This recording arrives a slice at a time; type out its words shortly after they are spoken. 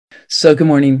So, good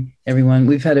morning, everyone.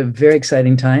 We've had a very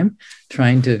exciting time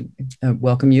trying to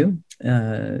welcome you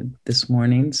this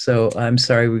morning. So, I'm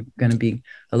sorry we're going to be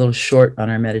a little short on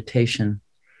our meditation.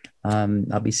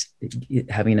 I'll be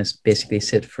having us basically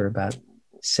sit for about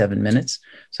 7 minutes.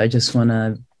 So, I just want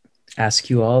to ask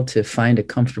you all to find a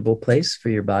comfortable place for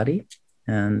your body.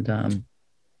 And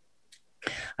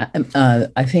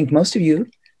I think most of you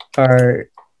are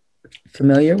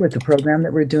familiar with the program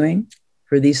that we're doing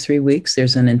for these 3 weeks.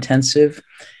 There's an intensive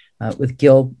with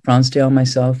Gil Fronsdale,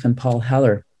 myself, and Paul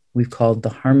Haller. We've called the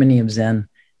Harmony of Zen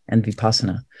and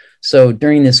Vipassana. So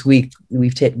during this week,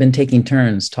 we've been taking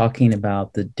turns talking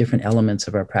about the different elements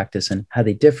of our practice and how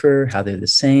they differ, how they're the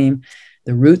same.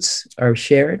 The roots are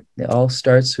shared. It all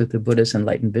starts with the Buddha's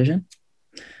enlightened vision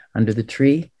under the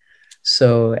tree.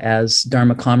 So as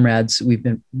Dharma comrades, we've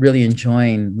been really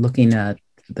enjoying looking at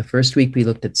the first week, we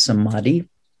looked at samadhi,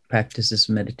 practices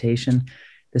of meditation.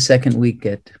 The second week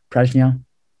at prajna,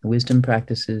 wisdom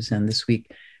practices. And this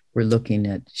week, we're looking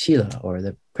at shila, or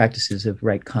the practices of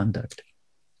right conduct.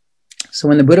 So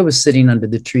when the Buddha was sitting under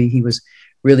the tree, he was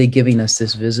really giving us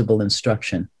this visible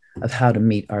instruction of how to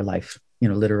meet our life,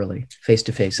 literally face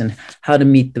to face, and how to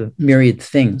meet the myriad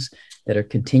things that are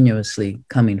continuously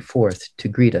coming forth to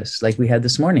greet us, like we had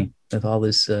this morning with all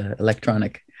this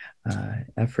electronic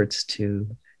efforts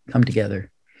to come together.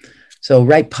 So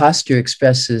right posture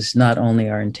expresses not only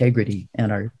our integrity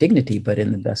and our dignity, but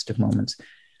in the best of moments,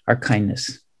 our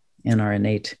kindness and our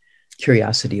innate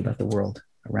curiosity about the world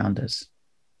around us.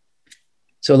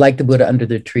 So like the Buddha under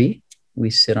the tree, we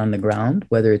sit on the ground,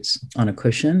 whether it's on a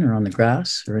cushion or on the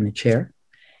grass or in a chair,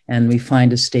 and we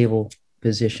find a stable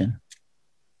position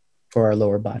for our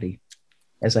lower body,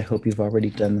 as I hope you've already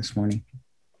done this morning.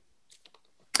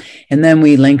 And then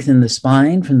we lengthen the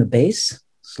spine from the base,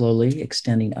 slowly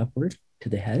extending upward to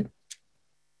the head,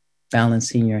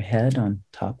 balancing your head on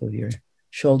top of your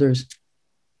shoulders,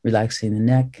 relaxing the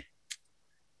neck,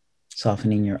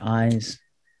 softening your eyes,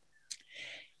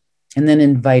 and then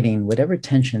inviting whatever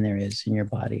tension there is in your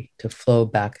body to flow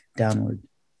back downward,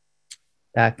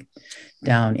 back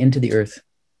down into the earth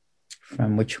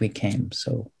from which we came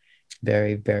so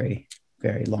very, very,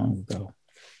 very long ago.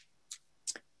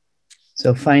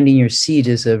 So finding your seat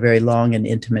is a very long and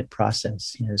intimate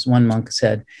process. As one monk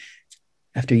said,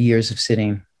 after years of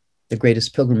sitting, the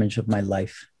greatest pilgrimage of my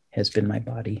life has been my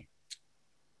body.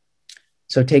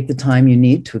 So take the time you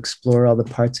need to explore all the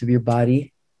parts of your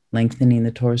body, lengthening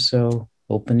the torso,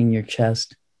 opening your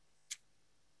chest,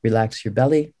 relax your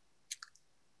belly,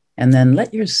 and then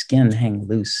let your skin hang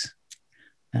loose.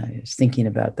 I was thinking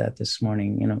about that this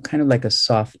morning, kind of like a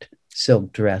soft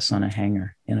silk dress on a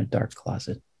hanger in a dark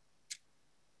closet.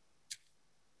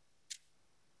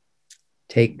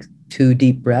 Take 2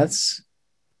 deep breaths,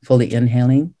 fully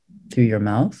inhaling through your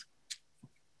mouth,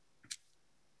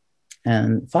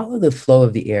 and follow the flow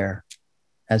of the air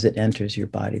as it enters your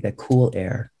body, that cool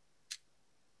air,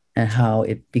 and how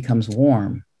it becomes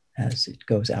warm as it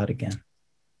goes out again.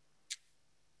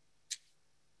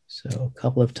 So a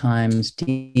couple of times,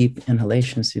 deep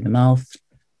inhalations through the mouth,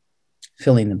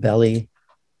 filling the belly,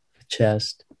 the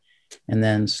chest, and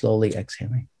then slowly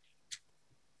exhaling.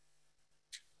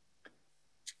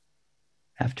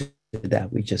 After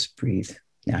that, we just breathe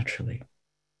naturally.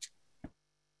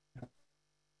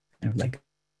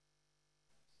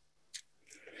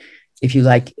 If you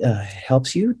like,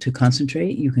 helps you to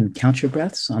concentrate, you can count your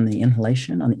breaths on the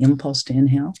inhalation, on the impulse to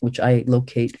inhale, which I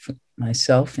locate for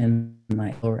myself in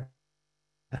my lower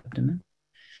abdomen.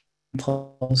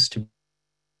 Impulse to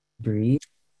breathe,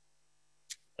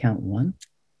 count 1.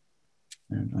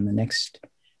 And on the next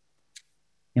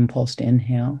impulse to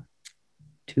inhale,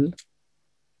 2.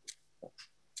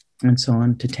 And so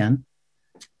on to 10.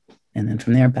 And then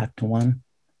from there back to 1.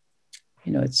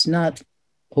 It's not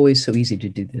always so easy to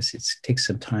do this. It takes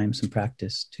some time, some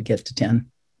practice to get to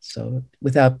 10. So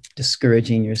without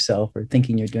discouraging yourself or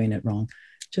thinking you're doing it wrong,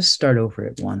 just start over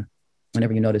at 1.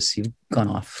 Whenever you notice you've gone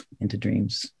off into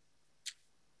dreams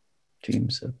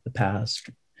of the past,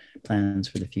 plans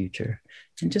for the future,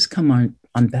 and just come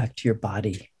on back to your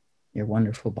body, your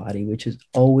wonderful body, which is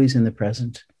always in the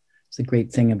present. It's the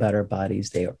great thing about our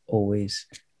bodies. They are always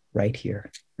right here,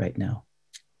 right now.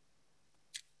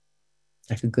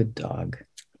 Like a good dog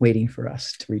waiting for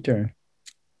us to return.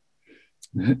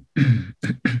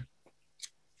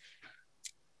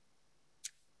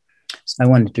 So I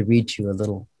wanted to read you a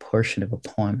little portion of a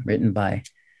poem written by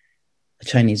a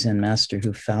Chinese Zen master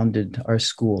who founded our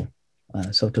school,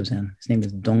 Soto Zen. His name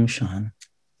is Dongshan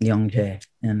Liangje,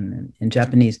 and in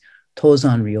Japanese,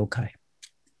 Tozan Ryokai.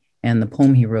 And the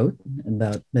poem he wrote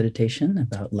about meditation,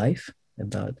 about life,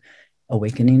 about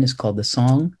awakening is called The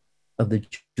Song of the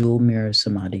jewel mirror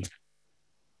samadhi.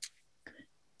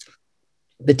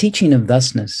 The teaching of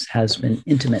thusness has been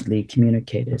intimately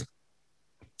communicated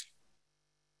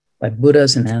by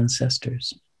Buddhas and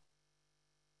ancestors.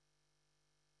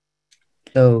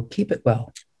 So keep it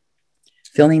well,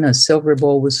 filling a silver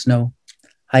bowl with snow,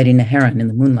 hiding a heron in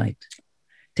the moonlight.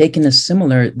 Taken as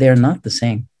similar, they are not the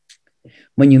same.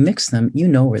 When you mix them, you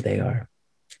know where they are.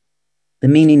 The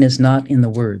meaning is not in the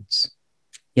words,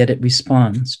 yet it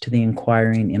responds to the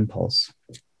inquiring impulse.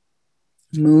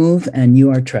 Move and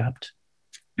you are trapped.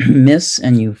 Miss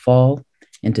and you fall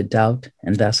into doubt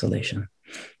and vacillation.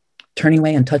 Turning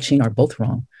away and touching are both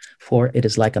wrong, for it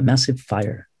is like a massive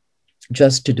fire.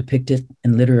 Just to depict it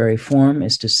in literary form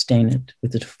is to stain it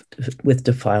with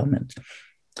defilement.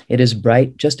 It is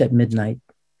bright just at midnight.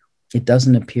 It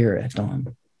doesn't appear at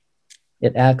dawn.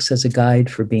 It acts as a guide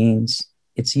for beings.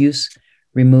 Its use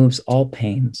removes all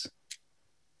pains.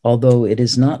 Although it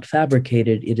is not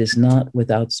fabricated, it is not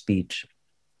without speech.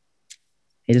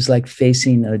 It is like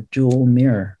facing a jewel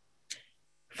mirror.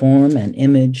 Form and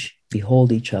image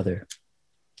behold each other.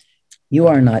 You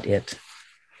are not it.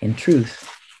 In truth,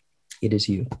 it is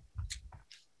you.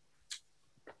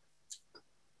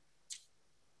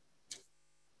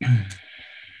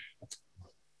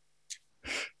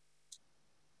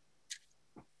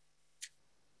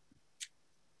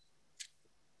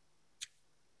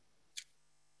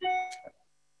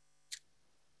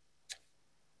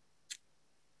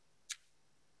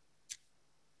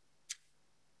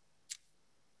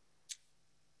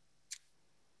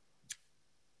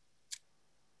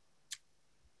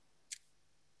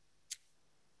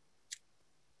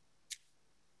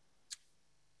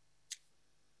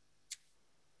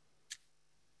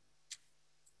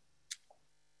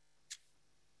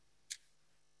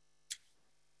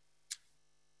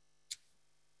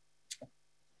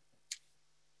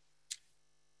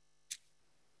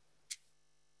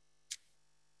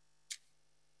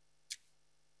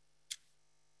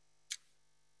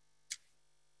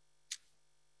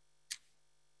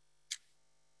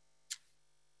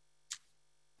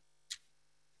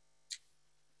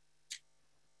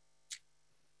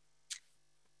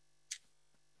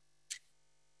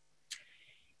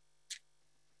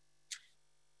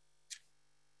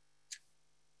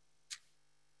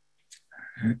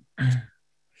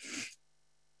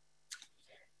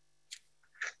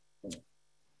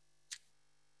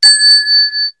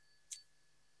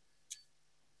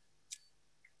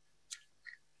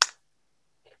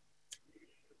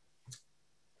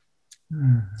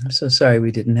 I'm so sorry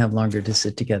we didn't have longer to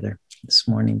sit together this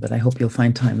morning, but I hope you'll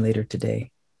find time later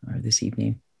today or this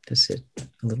evening to sit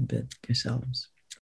a little bit yourselves.